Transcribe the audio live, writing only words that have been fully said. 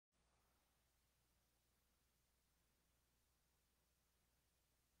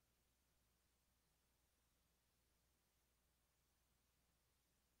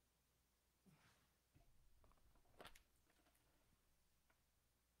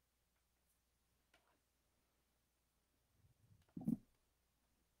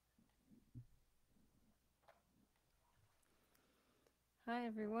Hi,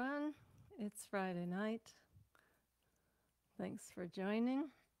 everyone. It's Friday night. Thanks for joining.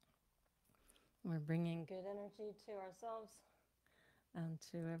 We're bringing good energy to ourselves and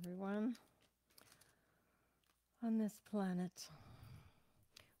to everyone on this planet.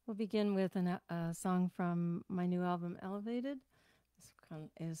 We'll begin with a song from my new album, Elevated. This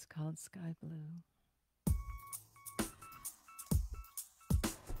one is called Sky Blue.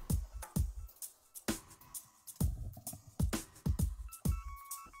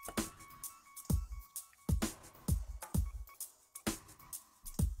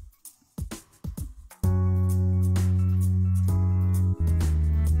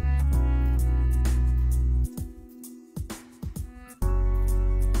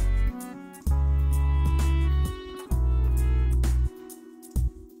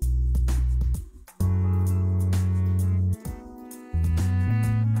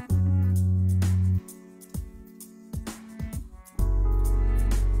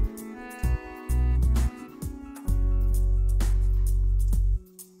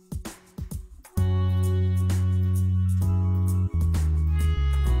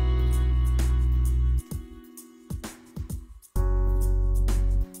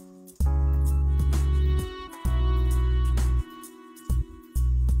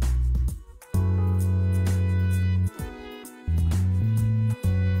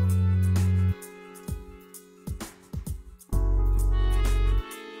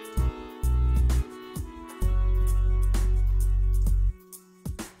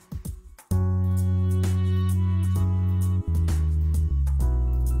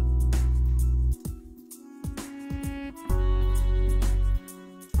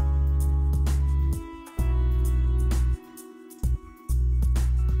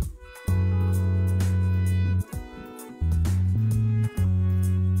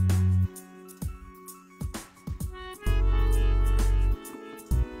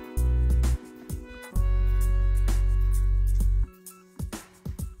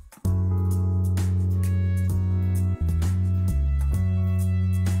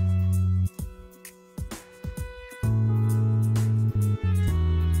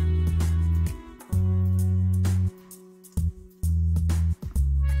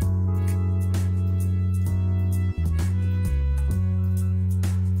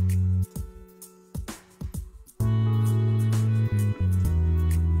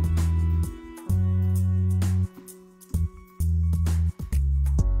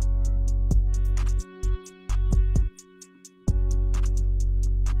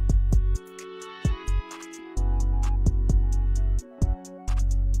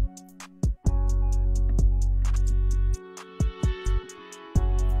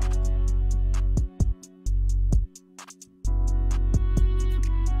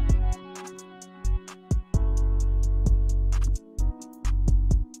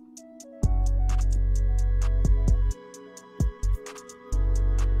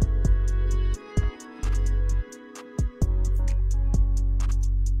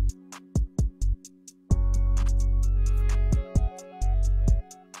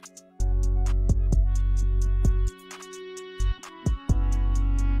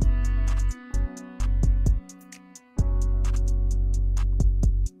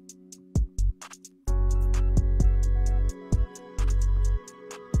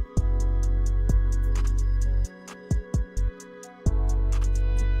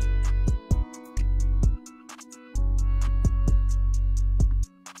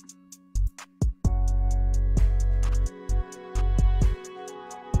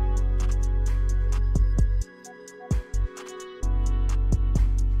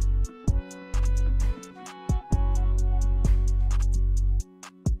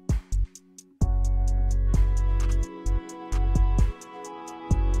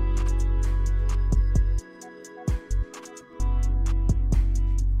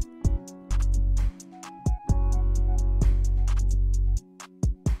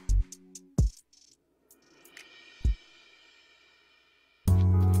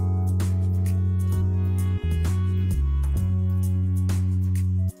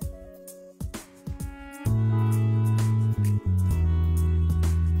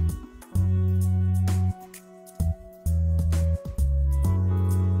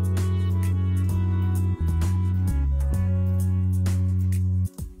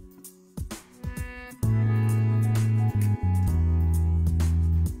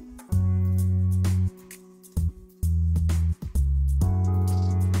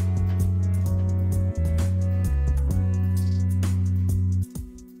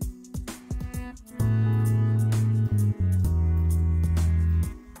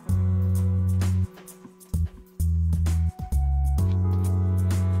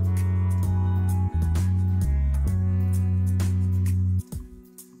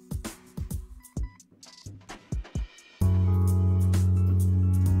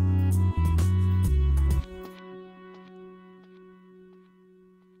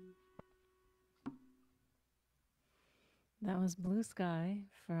 was Blue Sky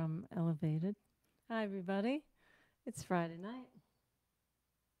from Elevated. Hi, everybody. It's Friday night.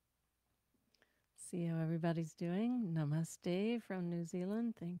 See how everybody's doing. Namaste from New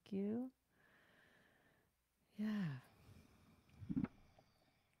Zealand. Thank you. Yeah.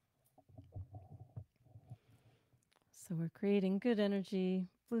 So we're creating good energy.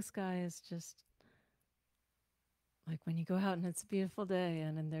 Blue sky is just like when you go out and it's a beautiful day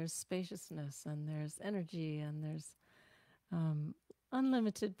and there's spaciousness and there's energy and there's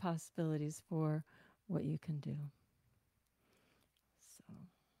unlimited possibilities for what you can do. So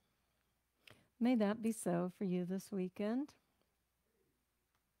may that be so for you this weekend.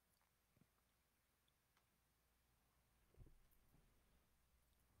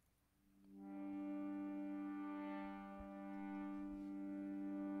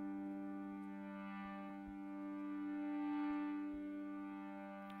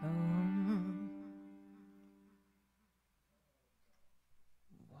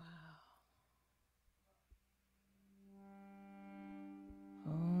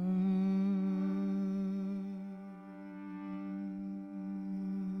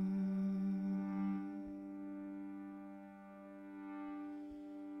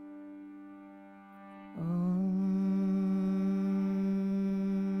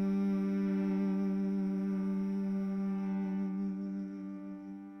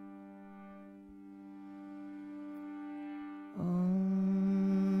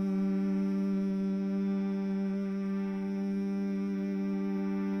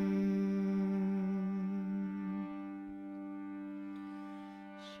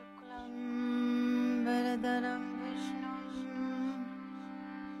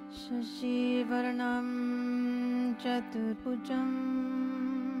 Shashivarnam Chaturpujam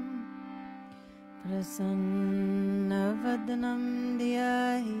Prasannavadanam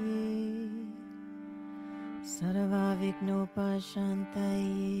Dhyahi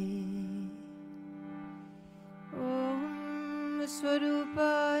Sarvavignopashantaye Om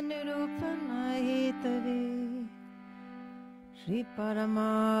Swarupa Nirupanayetave Shri Parama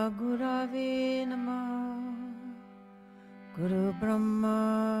Gurave Namah Guru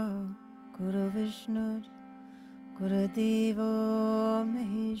Brahma, Guru Vishnu, Guru Deva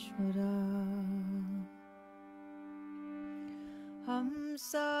Maheshwara.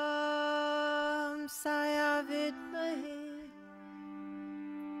 Hamsaya Vidmahe,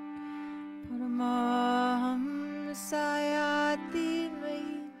 Paramahamsaya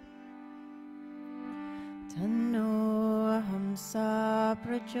Dhimahi, Tanno Hamsa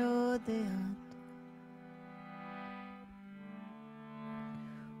Prachodayat.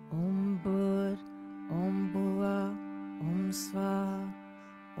 Om Bhur, Om Bhuva, Om Swa,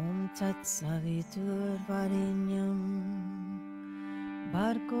 Om Tat Savitur Varenyam,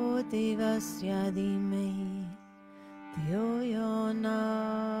 Bhargo Devasya Dhimahi, Dhiyo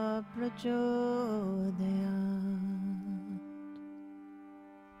Yona Prachodayat.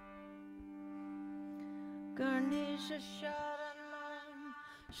 Ganesha Sharanam,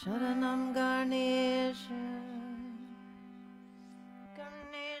 Sharanam Ganesha.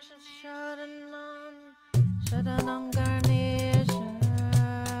 Sharanam, Sharanam Ganesha.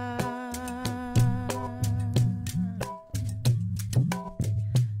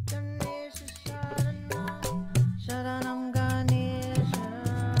 Ganesha Sharanam, Sharanam Ganesha.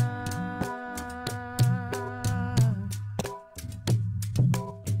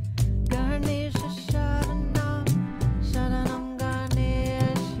 Ganesha Sharanam, Sharanam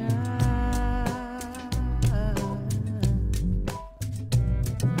Ganesha.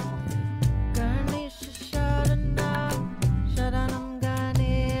 Ganesha Sharanam,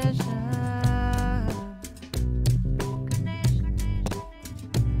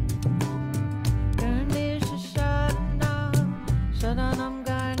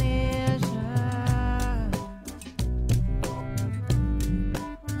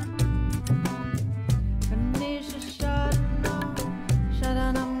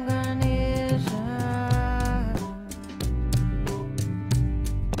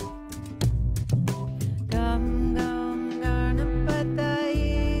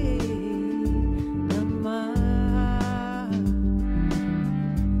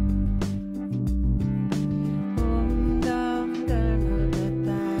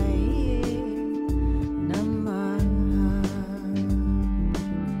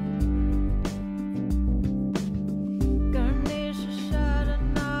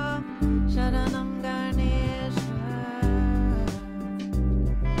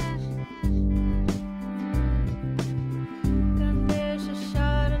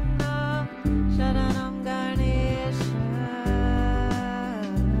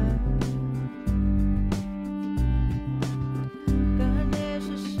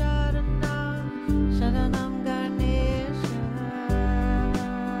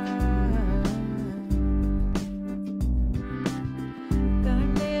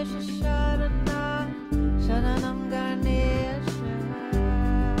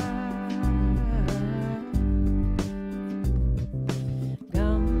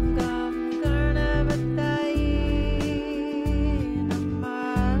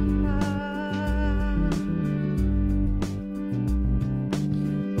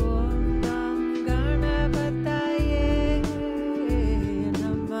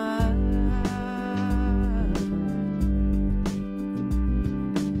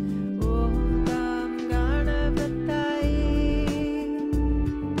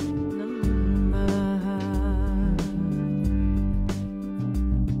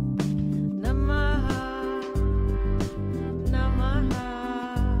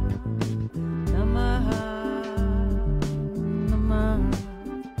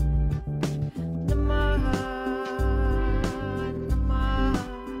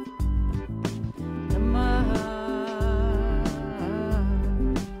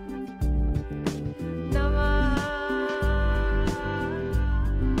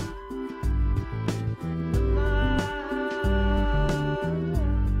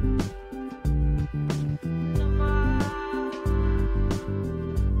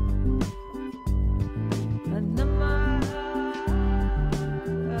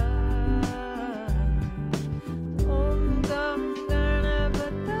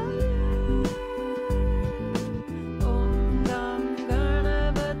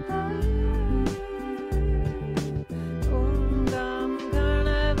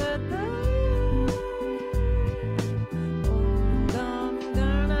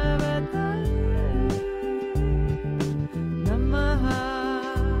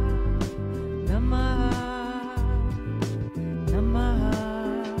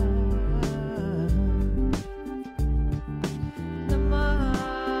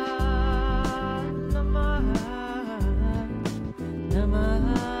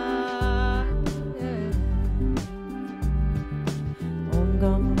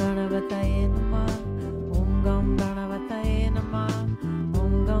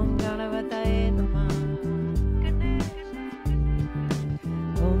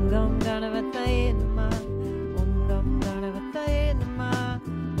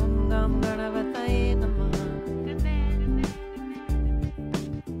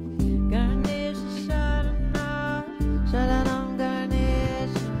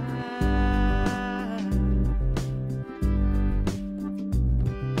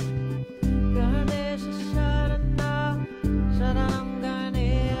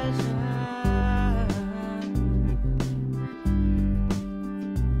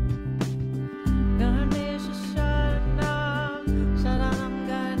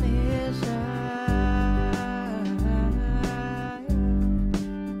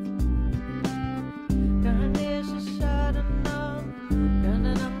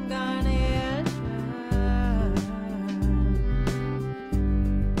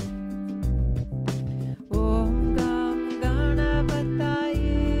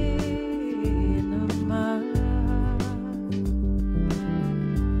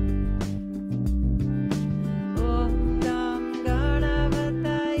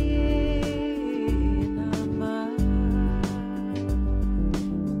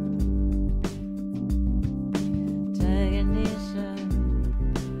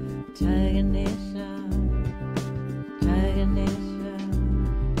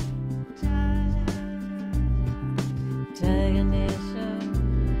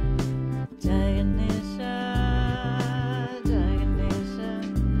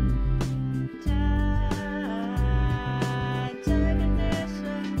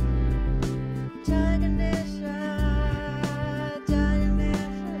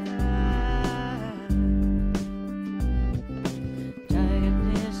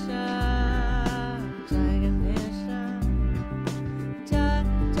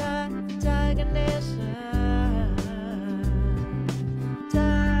 Ganesha,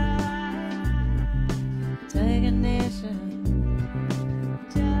 Jai Ganesha,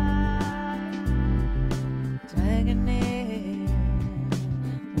 Jai Ganesha.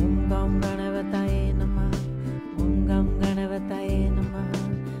 Om Gam Ganavataye Namah, Om Gam Ganavataye Namah,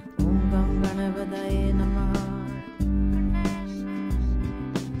 Om Gam Ganavataye Namah.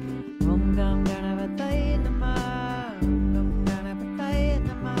 Om Gam Ganavataye Namah, Om Gam Ganavataye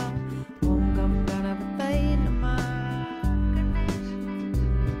Namah, Om Gam Ganavataye Namah,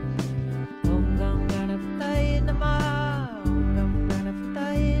 Om Gam Ganavataye Namah, Om Gam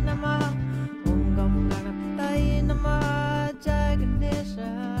Ganavataye Namah, Om Gam Ganavataye Namah. Jai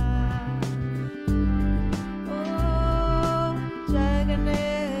Ganesha, oh Jai Ganesha,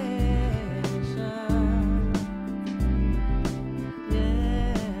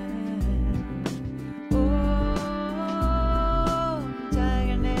 yeah, oh Jai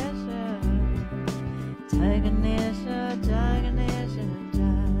Ganesha, Jai Ganesha, Jai Ganesha,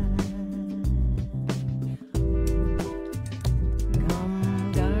 Jai Gam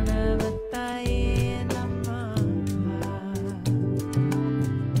Ganavataye Namah.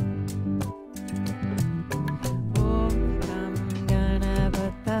 Om Gam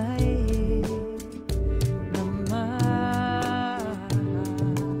Ganavataye Namah.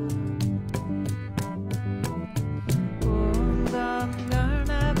 Om Gam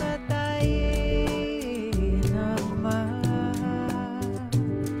Ganavataye Namah.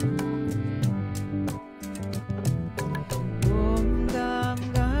 Om Gam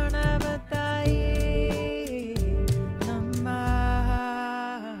Ganavataye Namah.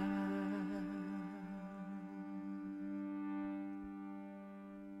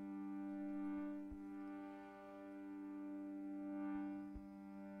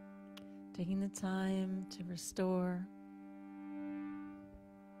 Taking the time to restore,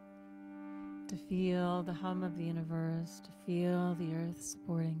 to feel the hum of the universe, to feel the earth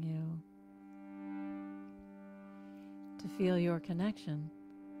supporting you, to feel your connection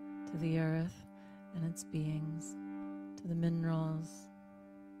to the earth and its beings, to the minerals.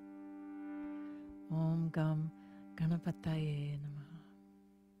 Om Gam Ganapataye Namah.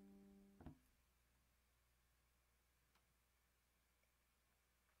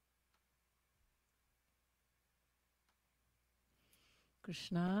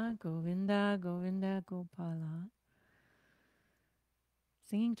 Krishna, Govinda, Govinda, Gopala.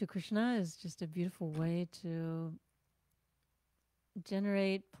 Singing to Krishna is just a beautiful way to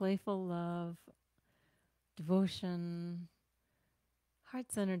generate playful love, devotion,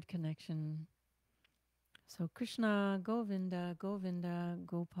 heart-centered connection. So Krishna, Govinda, Govinda,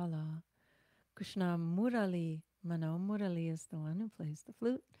 Gopala. Krishna Murali Mano. Murali is the one who plays the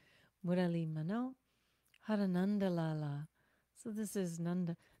flute. Murali Mano. Harananda Lala. So this is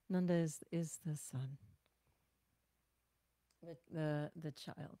Nanda. Nanda is the son, the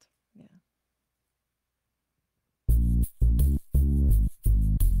child. Yeah.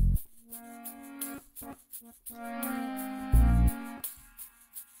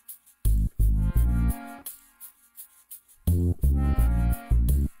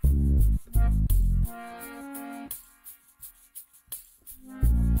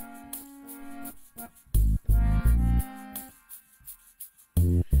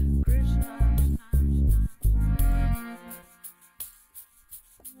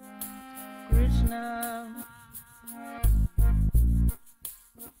 Krishna,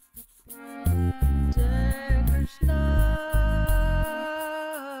 Jai Krishna,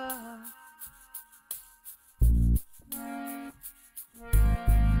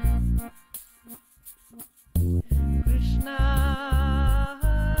 Krishna,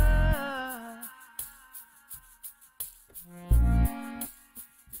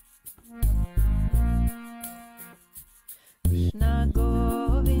 Krishna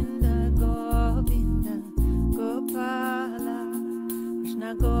Govinda, Govinda, Gopala. Krishna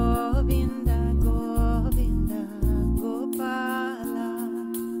Govinda, Govinda, Gopala.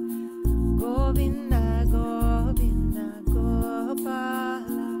 Govinda, Govinda,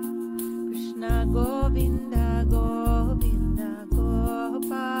 Gopala. Krishna Govinda, Govinda,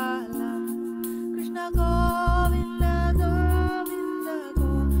 Gopala. Krishna Govinda, Govinda,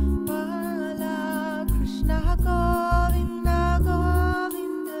 Gopala. Krishna Govinda,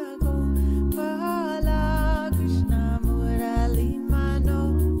 Govinda, Gopala. Krishna Murali Mano,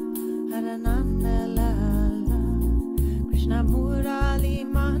 Harananda Lala. Krishna Murali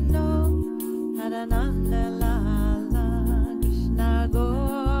Mano, Harananda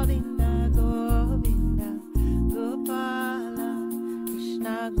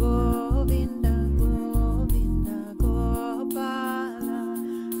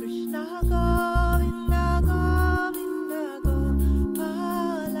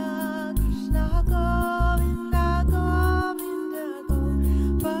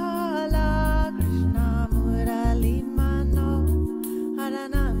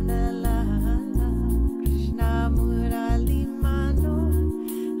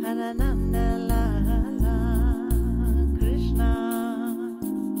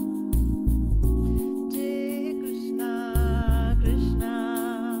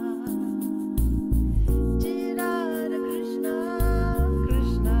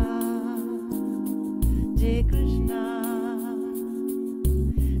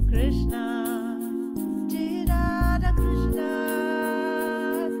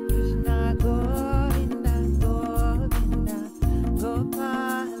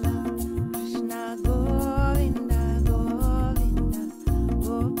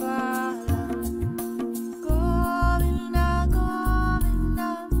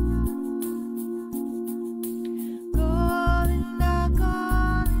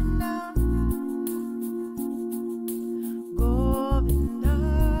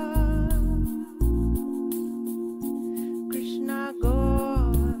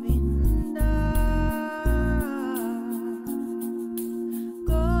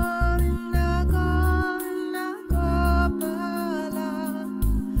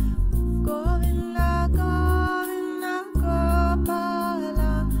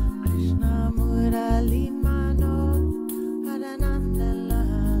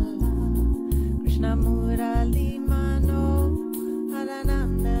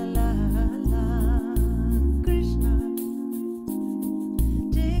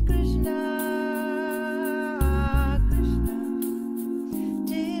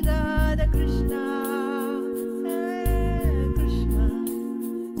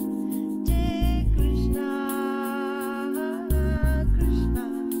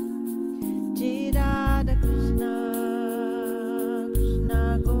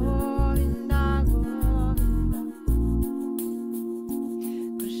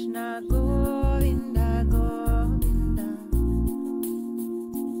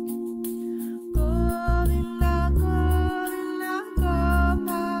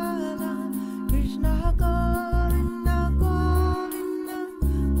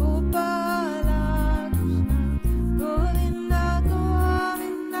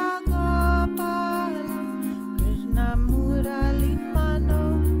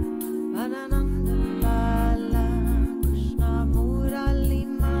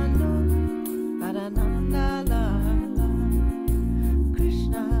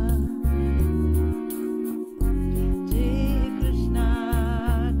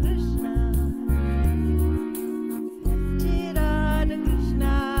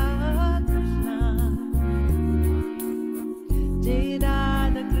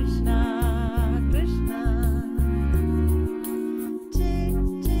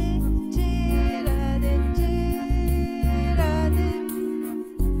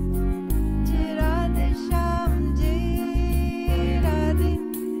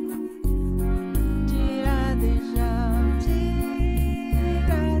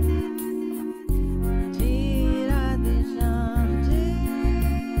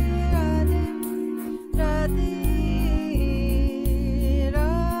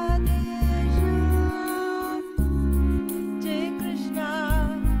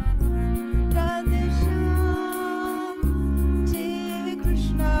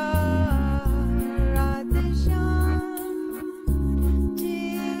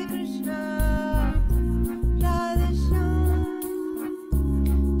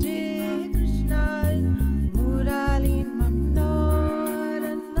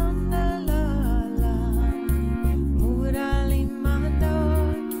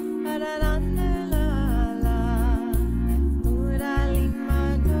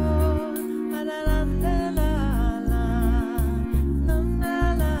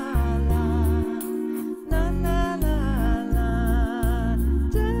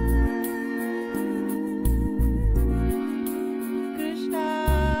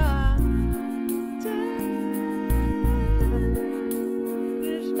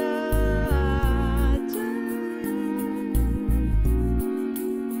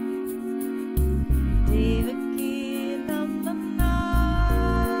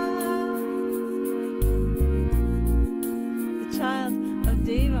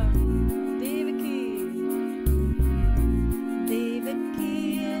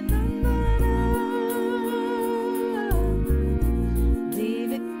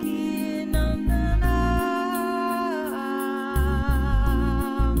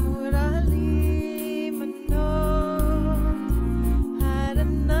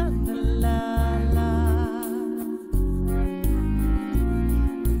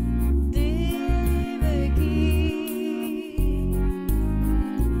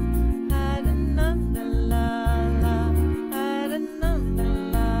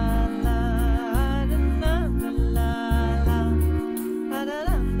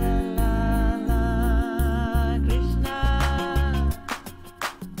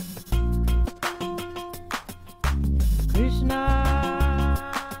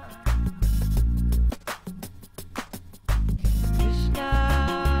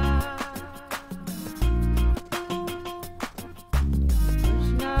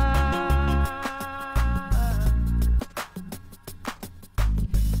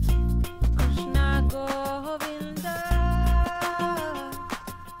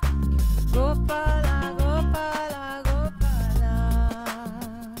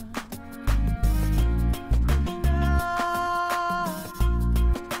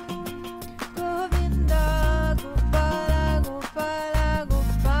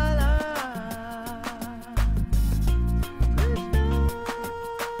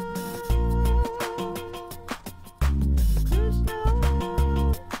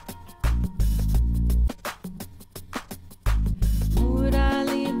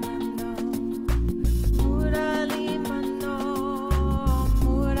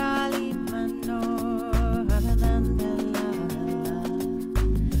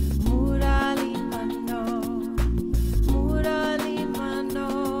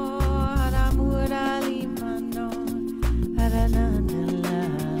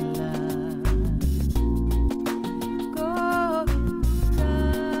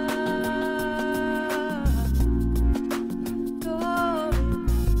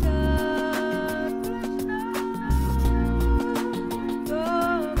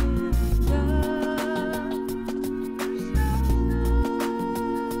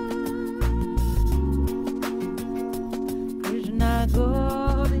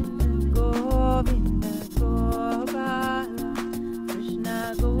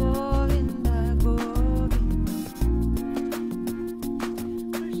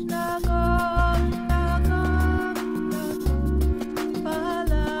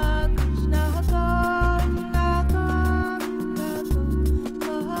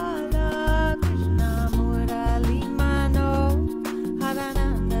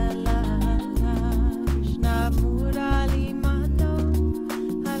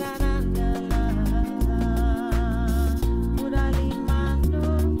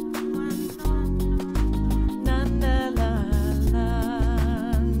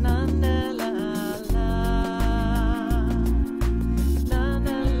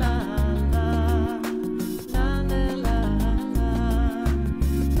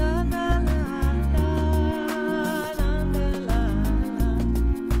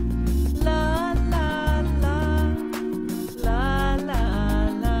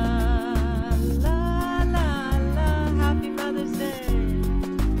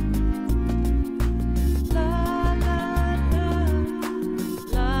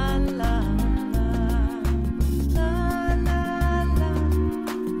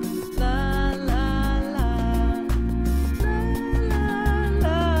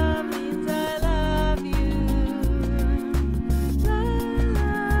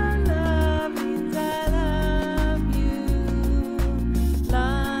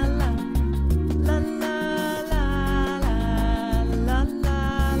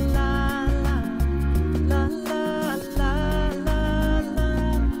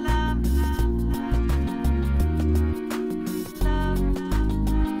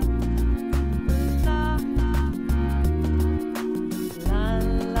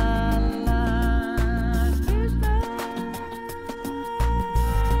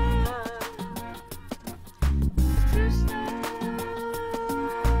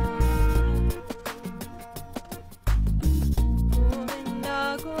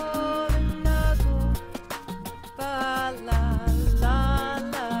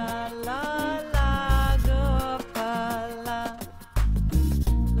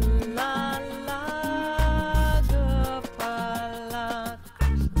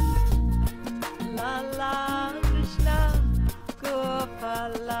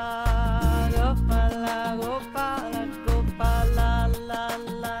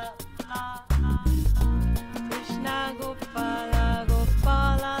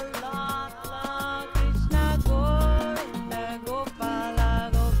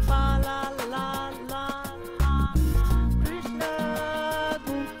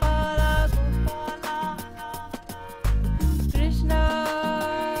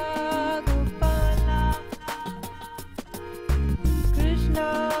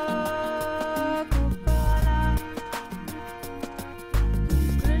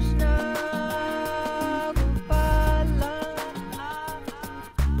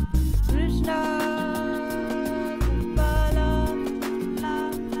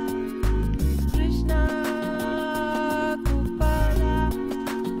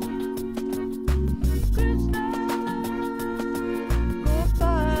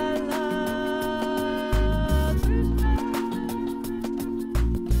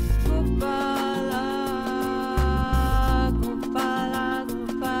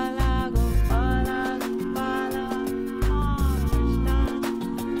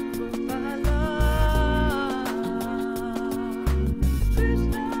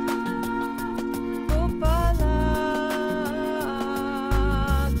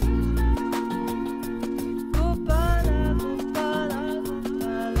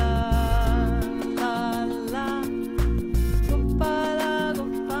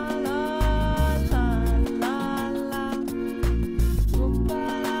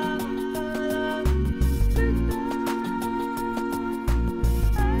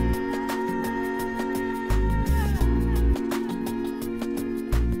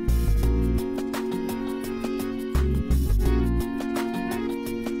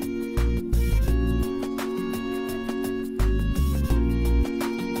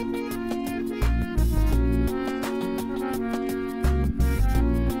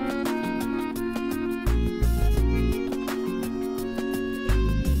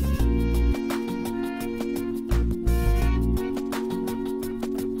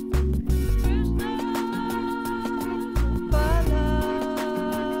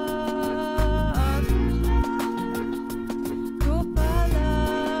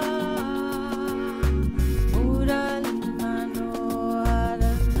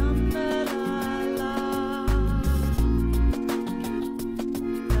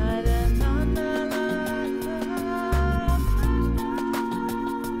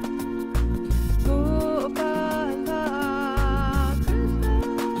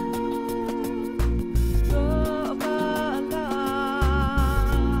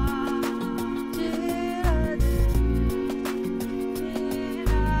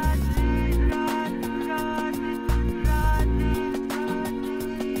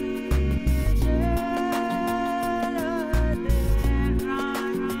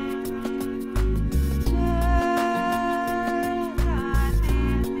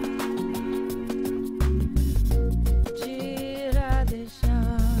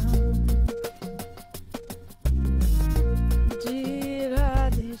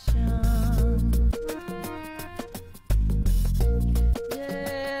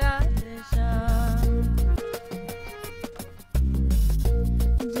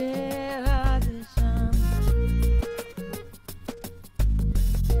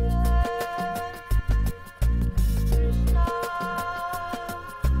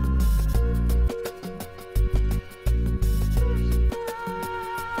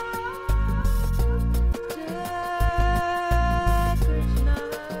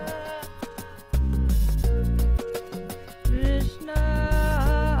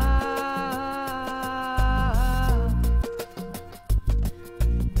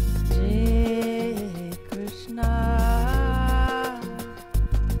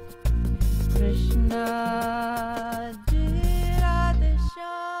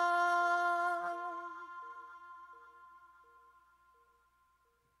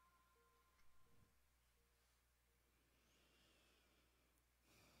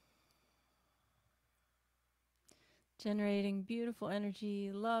generating beautiful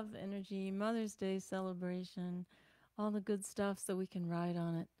energy, love energy, Mother's Day celebration, all the good stuff so we can ride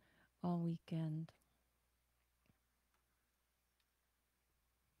on it all weekend.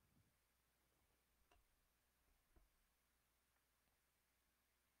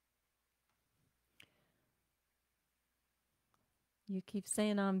 You keep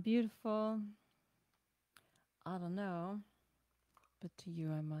saying I'm beautiful. I don't know, but to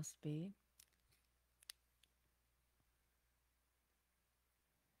you I must be.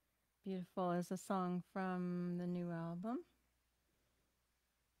 Beautiful is a song from the new album.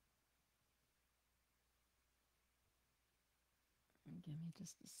 Give me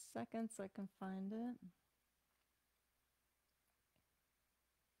just a second so I can find it.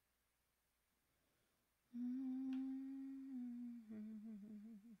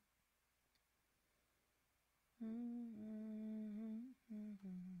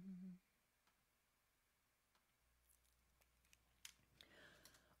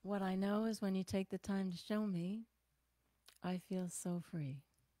 What I know is when you take the time to show me, I feel so free.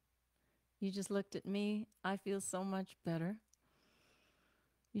 You just looked at me, I feel so much better.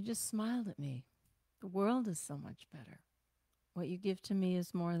 You just smiled at me. The world is so much better. What you give to me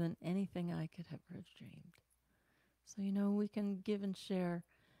is more than anything I could ever have dreamed. So, you know, we can give and share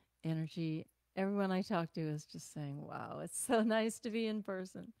energy. Everyone I talk to is just saying, wow, it's so nice to be in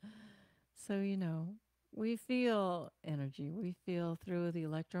person. So, you know, we feel energy. We feel through the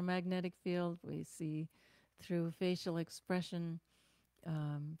electromagnetic field. We see through facial expression,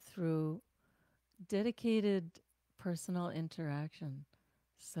 through dedicated personal interaction.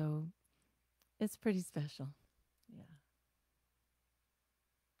 So it's pretty special. Yeah.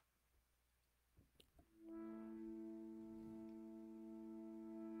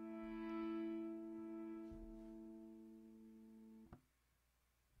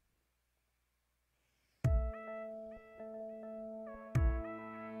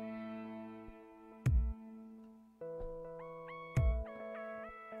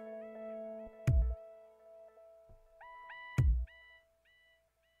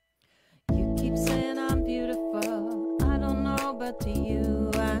 You keep saying I'm beautiful. I don't know, but to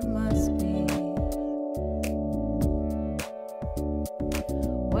you I must be.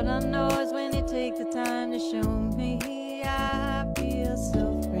 What I know is when you take the time to show me, I feel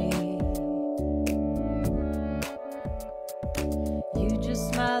so free. You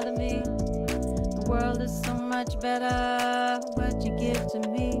just smiled at me. The world is so much better. What you give to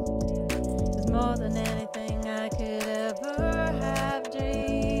me is more than anything I could ever have dreamed.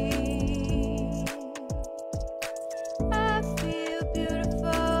 I feel beautiful.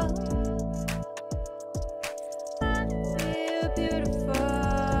 I feel beautiful.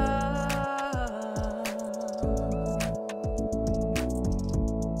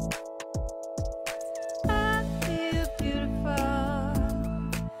 I feel beautiful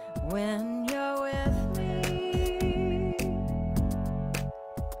when you're with me.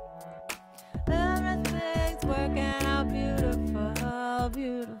 Everything's working out beautiful,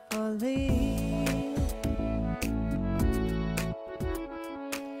 beautifully.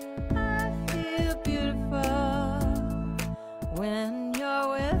 I feel beautiful when you're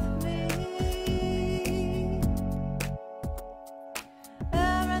with me.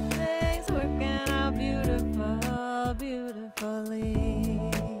 Everything's working out beautiful, beautifully.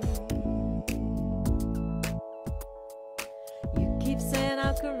 You keep saying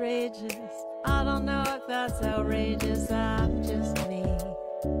I'm courageous. I don't know if that's outrageous. I'm just me.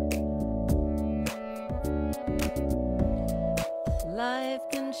 Life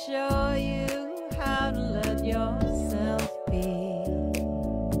can show you how to let yourself be.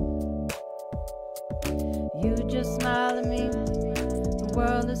 You just smile at me. The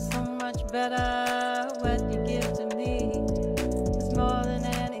world is so much better. What you give to me is more than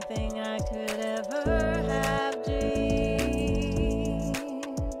anything I could ever have dreamed.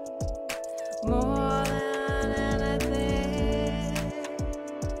 More than anything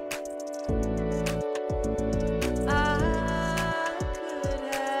I could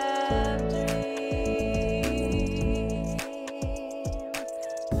have dreamed.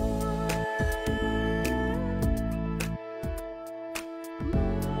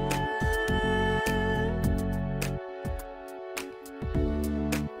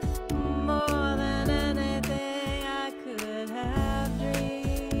 More than anything I could have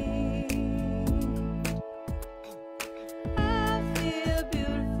dreamed. I feel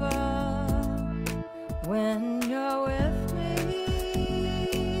beautiful when you're with me.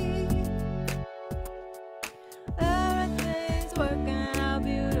 Everything's working out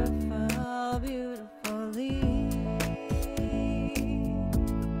beautiful, beautifully.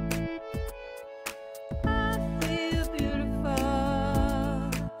 I feel beautiful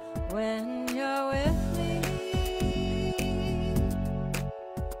when you're with me.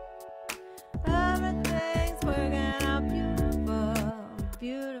 Everything's working out beautiful,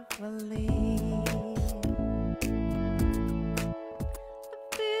 beautifully. I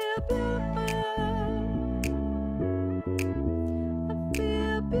feel beautiful. I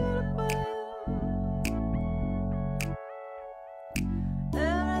feel beautiful.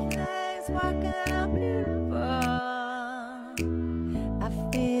 Everything's working out beautiful. I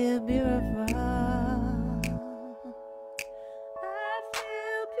feel beautiful. I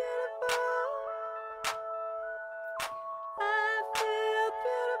feel beautiful. I feel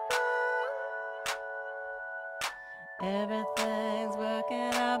Everything's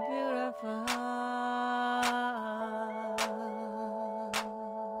working out beautiful.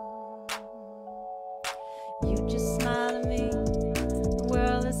 You just smile at me. The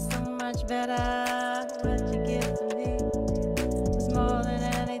world is so much better. What you give to me is more than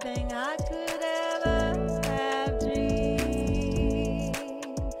anything I could ever have dreamed.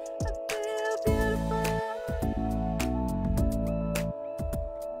 I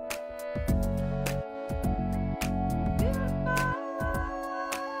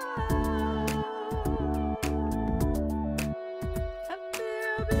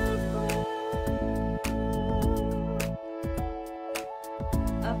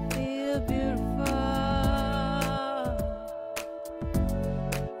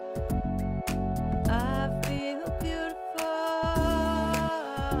feel beautiful.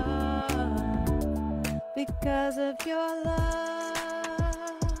 Because of your love.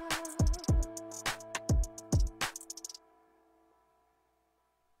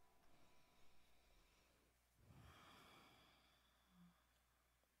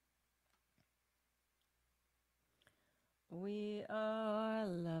 We are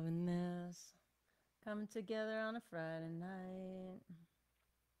loving this. Come together on a Friday night.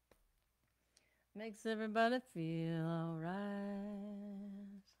 Makes everybody feel alright.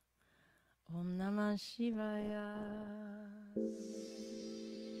 Om Namah Shivaya.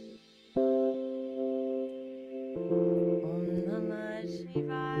 Om Namah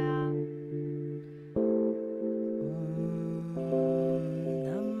Shivaya. Om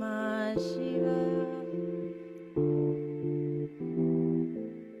Namah Shivaya.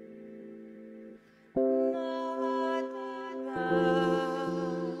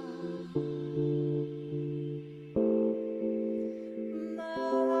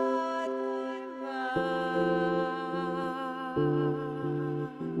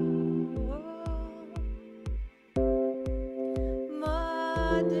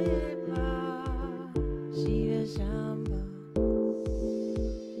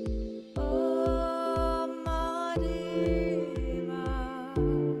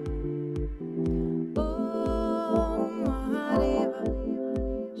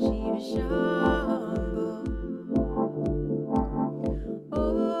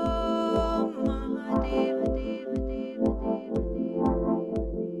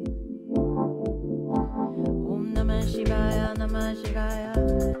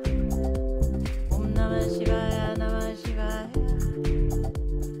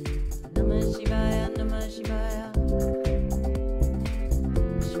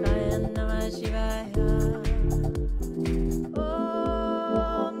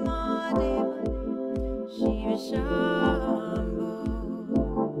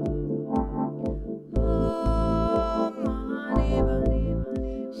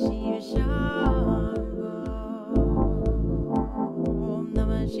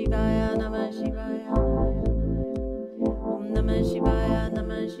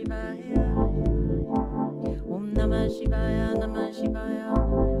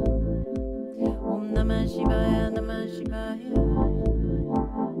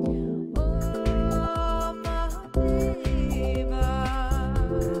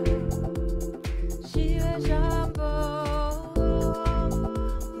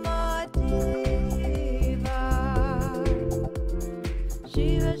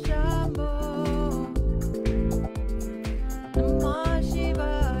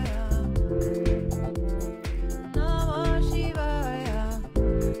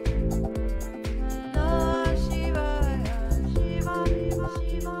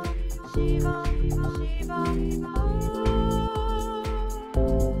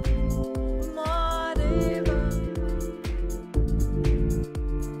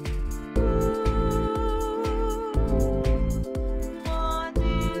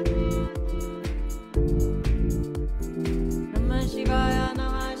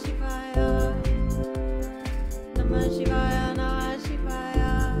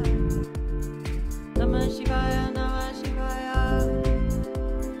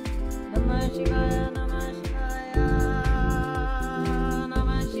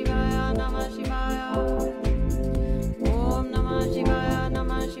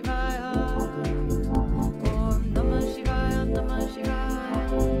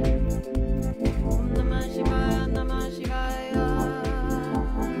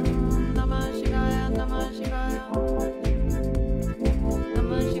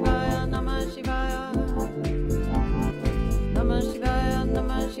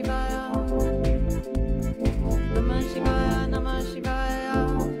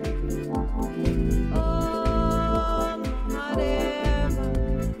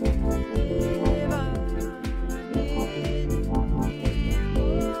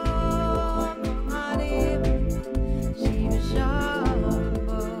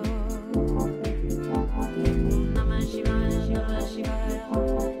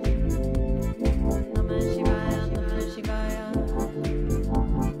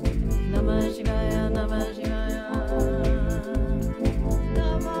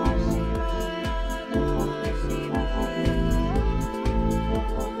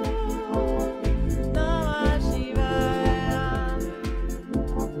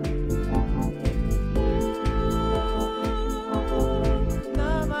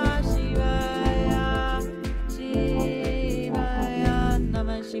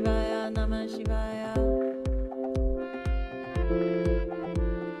 Shivaya, Namah Shivaya.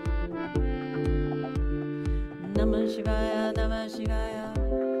 Namah Shivaya, Namah Shivaya.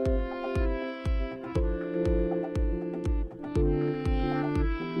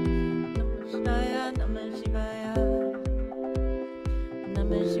 Namah Shivaya, Namah Shivaya.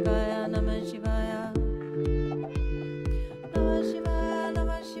 Namah Shivaya, Namah Shivaya. Namah Shivaya,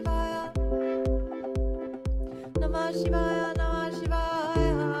 Namah Shivaya. Namah Shivaya, Namah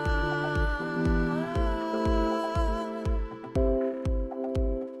Shivaya.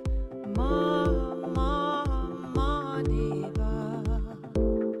 Maha, Maha, Mahadeva.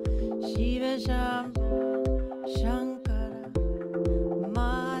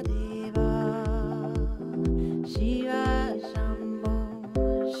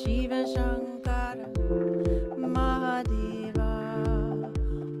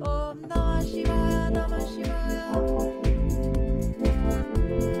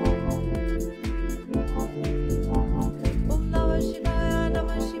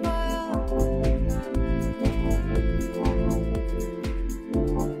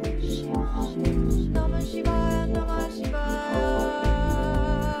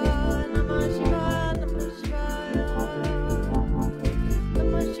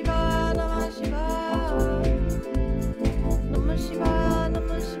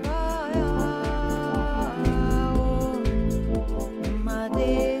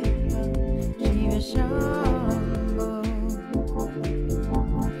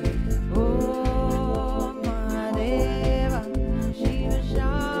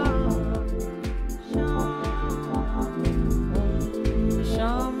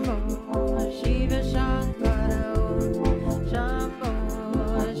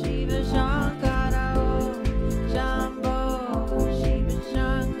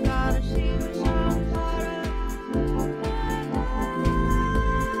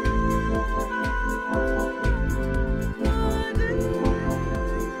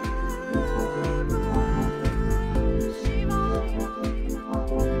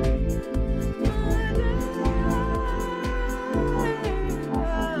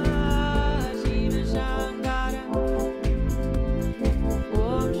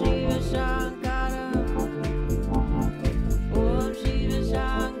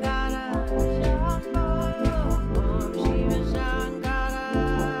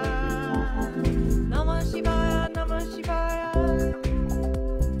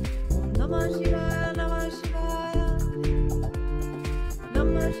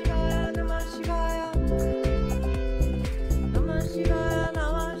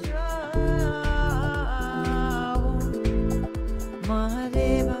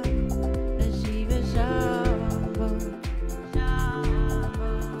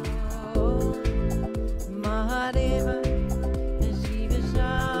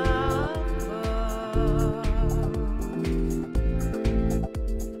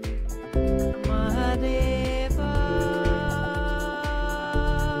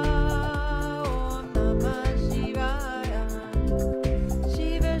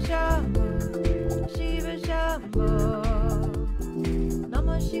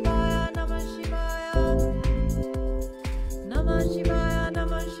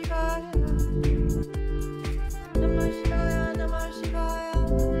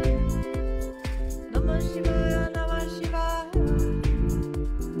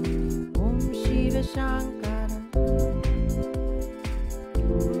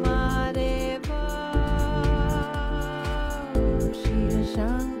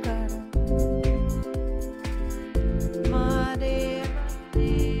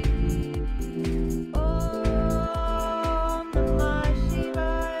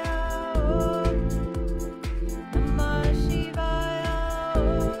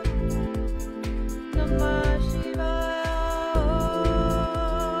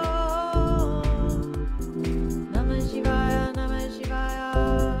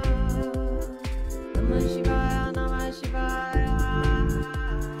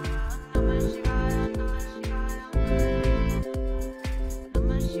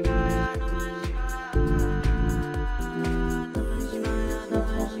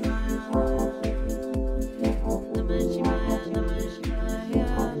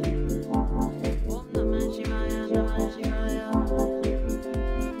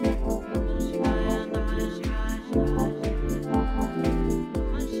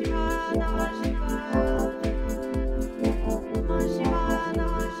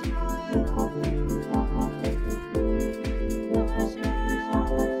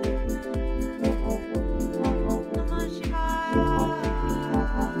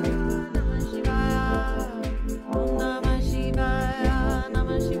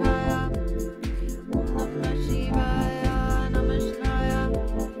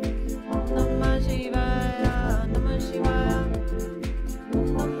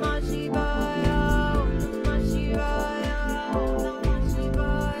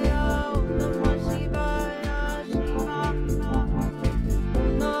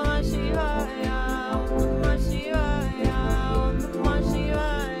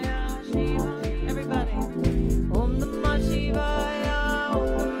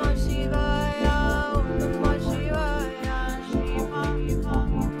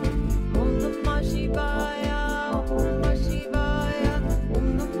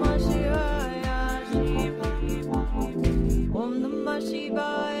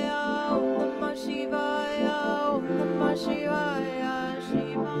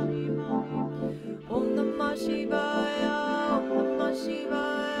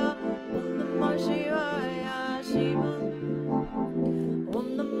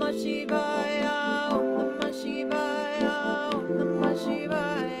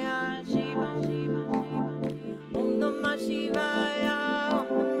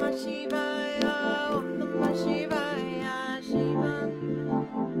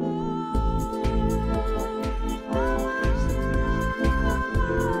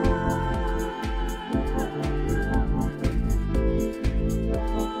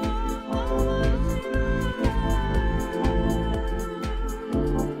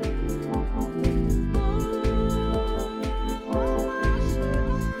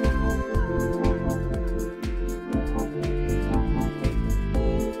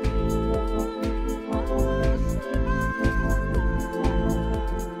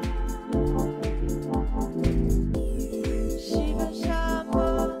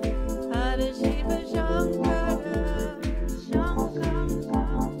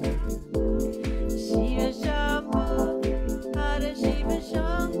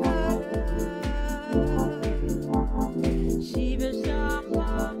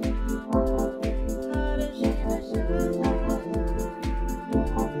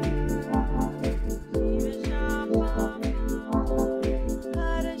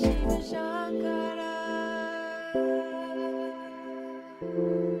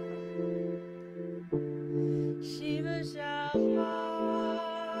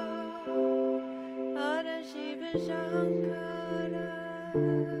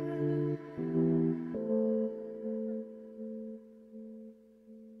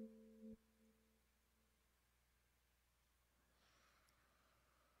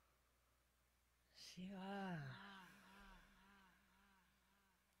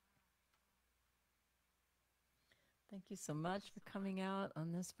 Thank you so much for coming out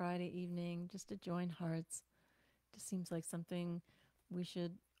on this Friday evening just to join hearts. It just seems like something we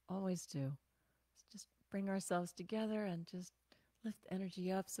should always do. Just bring ourselves together and just lift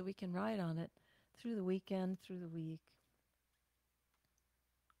energy up so we can ride on it through the weekend, through the week.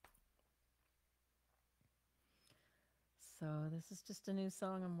 So this is just a new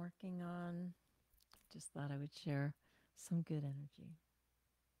song I'm working on. Just thought I would share some good energy.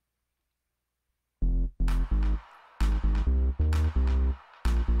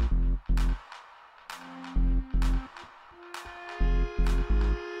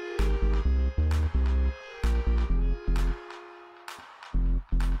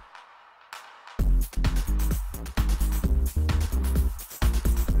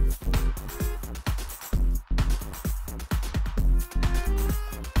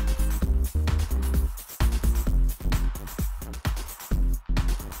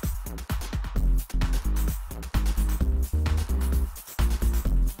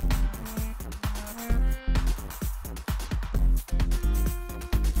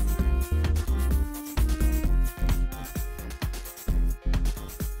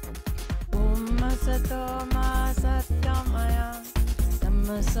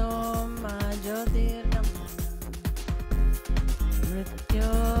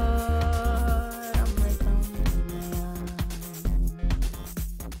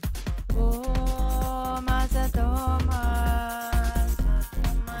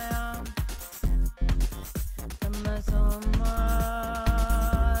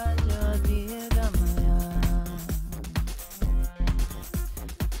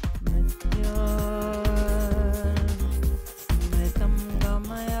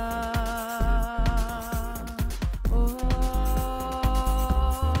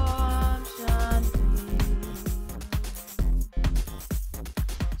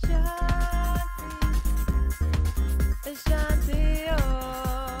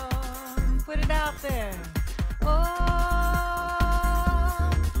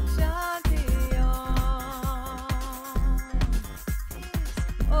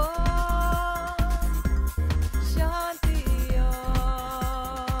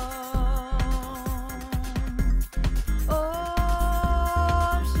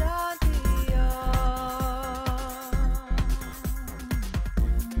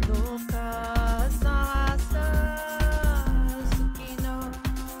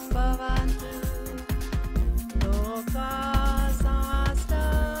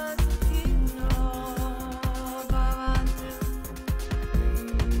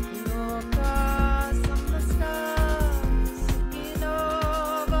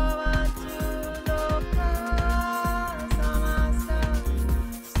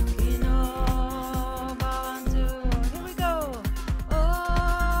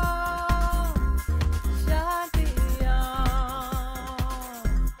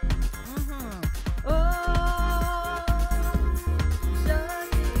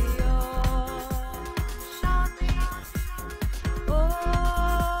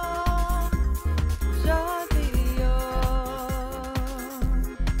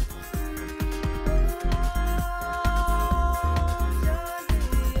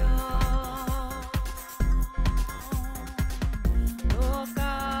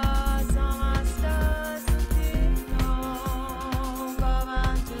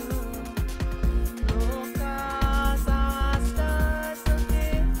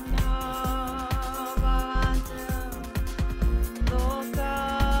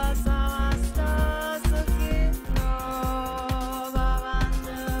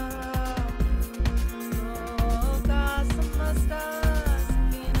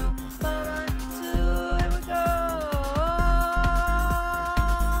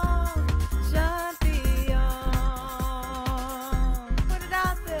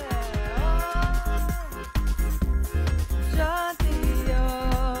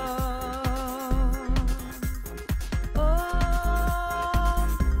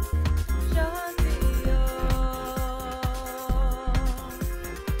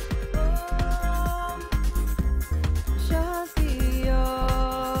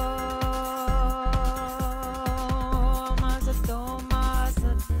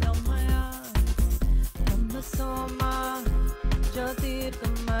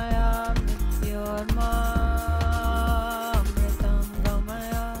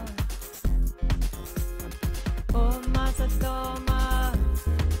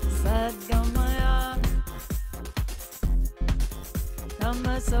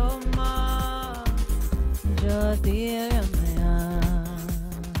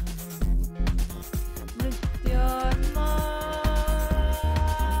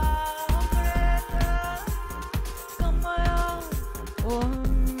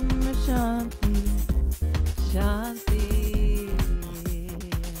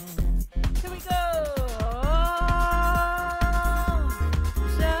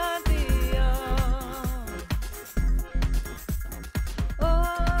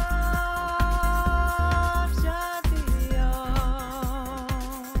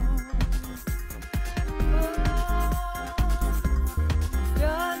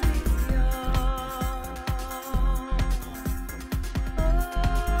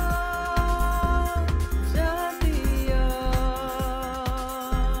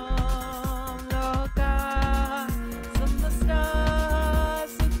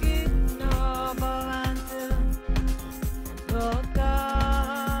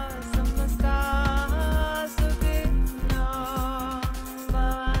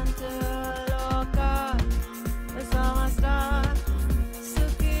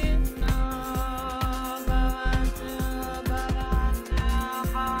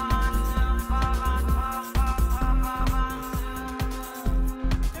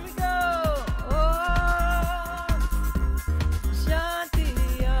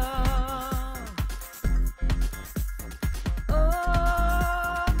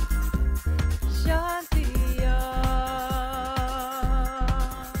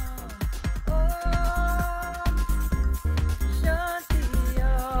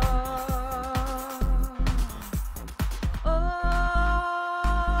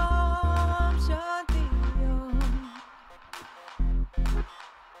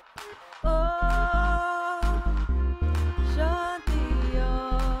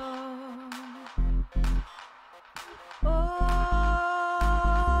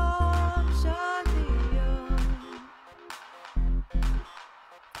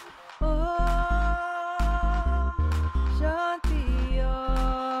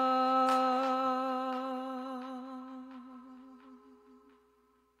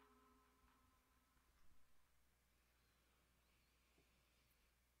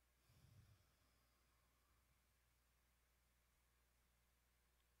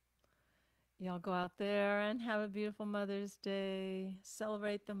 Y'all go out there and have a beautiful Mother's Day.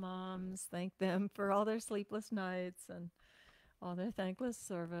 Celebrate the moms. Thank them for all their sleepless nights and all their thankless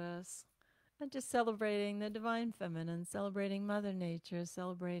service. And just celebrating the divine feminine, celebrating Mother Nature,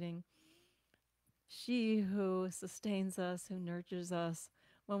 celebrating she who sustains us, who nurtures us.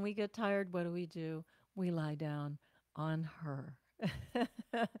 When we get tired, what do? We lie down on her.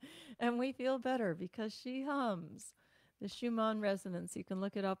 And we feel better because she hums. The Schumann resonance, you can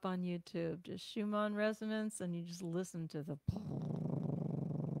look it up on YouTube. Just Schumann resonance, and you just listen to the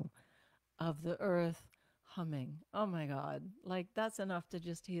of the earth humming. Oh my God. Like, that's enough to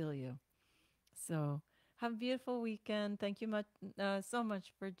just heal you. So, have a beautiful weekend. Thank you so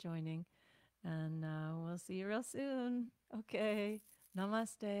much for joining. And we'll see you real soon. Okay.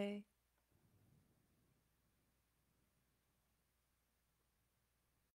 Namaste.